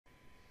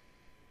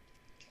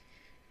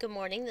Good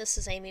morning, this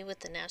is Amy with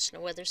the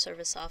National Weather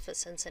Service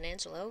office in San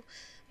Angelo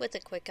with a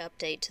quick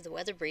update to the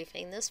weather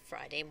briefing this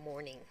Friday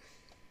morning.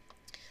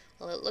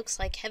 Well, it looks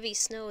like heavy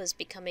snow is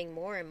becoming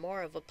more and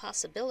more of a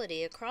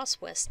possibility across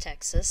West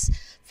Texas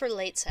for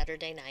late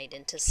Saturday night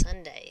into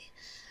Sunday.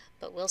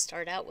 But we'll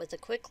start out with a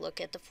quick look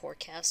at the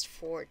forecast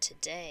for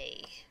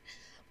today.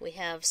 We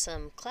have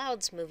some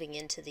clouds moving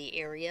into the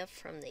area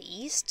from the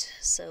east,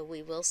 so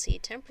we will see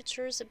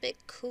temperatures a bit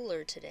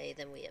cooler today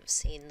than we have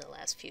seen the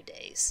last few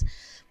days.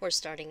 We're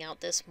starting out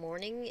this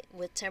morning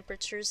with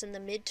temperatures in the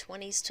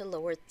mid-20s to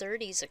lower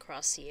 30s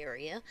across the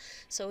area,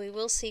 so we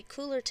will see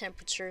cooler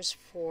temperatures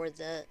for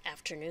the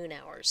afternoon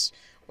hours.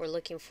 We're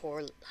looking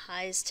for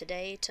highs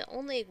today to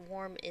only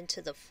warm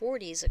into the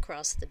 40s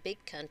across the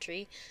big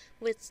country,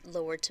 with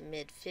lower to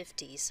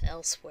mid-50s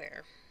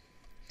elsewhere.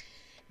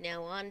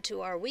 Now on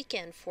to our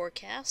weekend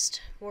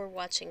forecast. We're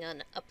watching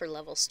an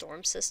upper-level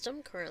storm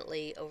system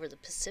currently over the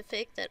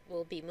Pacific that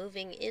will be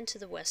moving into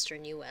the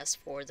western U.S.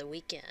 for the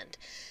weekend.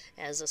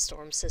 As a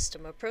storm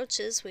system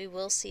approaches, we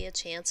will see a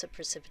chance of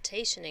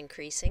precipitation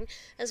increasing,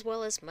 as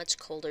well as much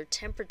colder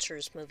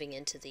temperatures moving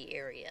into the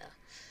area.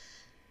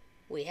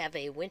 We have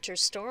a winter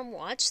storm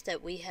watch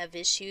that we have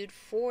issued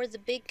for the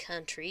big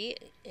country,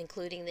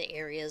 including the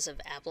areas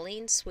of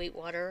Abilene,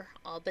 Sweetwater,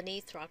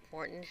 Albany,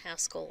 Throckmorton,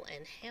 Haskell,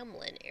 and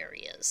Hamlin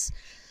areas.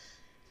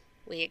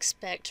 We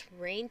expect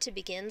rain to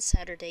begin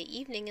Saturday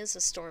evening as the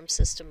storm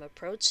system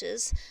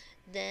approaches.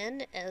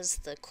 Then, as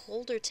the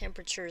colder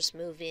temperatures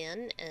move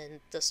in and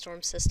the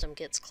storm system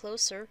gets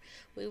closer,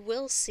 we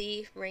will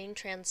see rain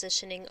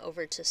transitioning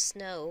over to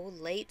snow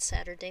late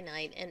Saturday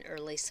night and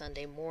early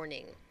Sunday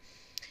morning.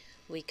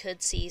 We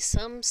could see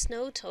some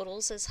snow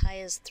totals as high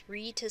as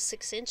 3 to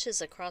 6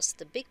 inches across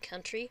the big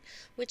country,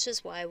 which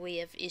is why we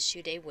have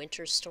issued a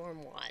winter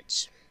storm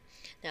watch.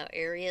 Now,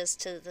 areas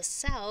to the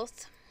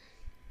south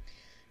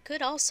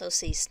could also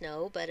see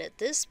snow, but at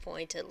this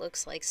point it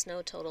looks like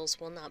snow totals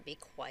will not be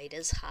quite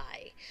as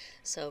high.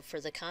 So for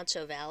the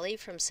Concho Valley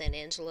from San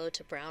Angelo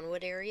to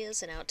Brownwood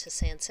areas and out to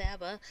San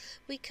Saba,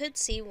 we could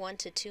see 1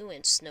 to 2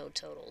 inch snow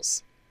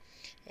totals.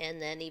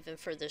 And then even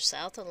further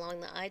south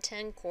along the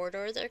I-10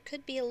 corridor, there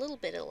could be a little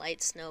bit of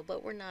light snow,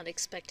 but we're not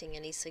expecting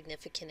any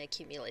significant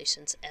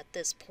accumulations at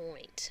this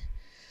point.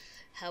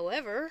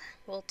 However,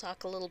 we'll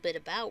talk a little bit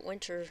about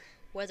winter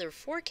weather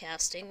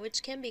forecasting,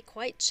 which can be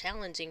quite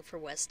challenging for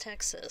West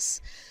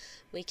Texas.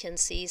 We can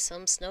see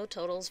some snow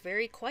totals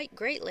vary quite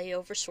greatly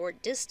over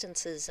short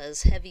distances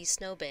as heavy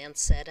snow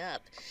bands set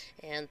up.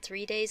 And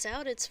 3 days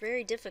out, it's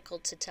very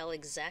difficult to tell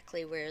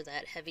exactly where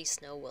that heavy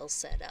snow will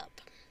set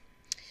up.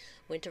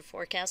 Winter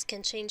forecasts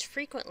can change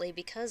frequently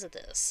because of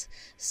this.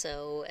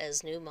 So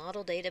as new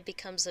model data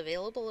becomes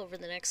available over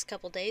the next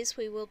couple days,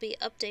 we will be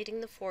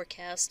updating the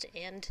forecast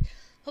and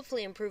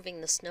hopefully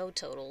improving the snow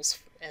totals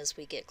as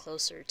we get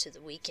closer to the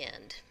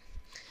weekend.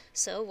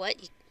 So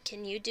what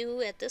can you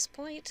do at this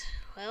point?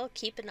 Well,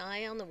 keep an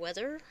eye on the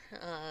weather,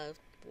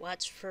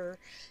 watch for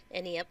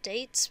any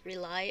updates,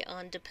 rely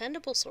on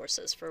dependable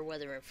sources for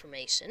weather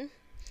information,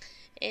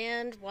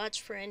 and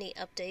watch for any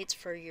updates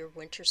for your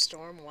winter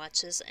storm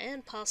watches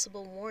and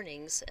possible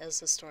warnings as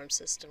the storm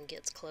system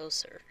gets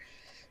closer.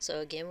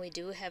 So again, we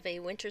do have a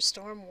winter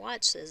storm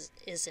watch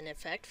is in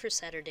effect for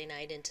Saturday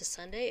night into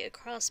Sunday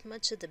across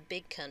much of the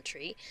big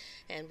country,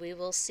 and we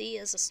will see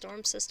as the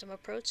storm system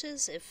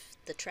approaches if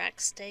the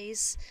track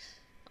stays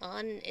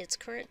on its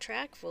current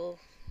track. We'll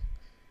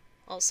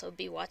also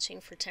be watching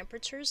for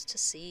temperatures to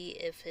see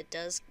if it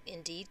does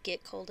indeed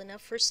get cold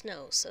enough for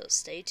snow, so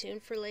stay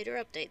tuned for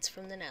later updates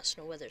from the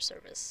National Weather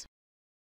Service.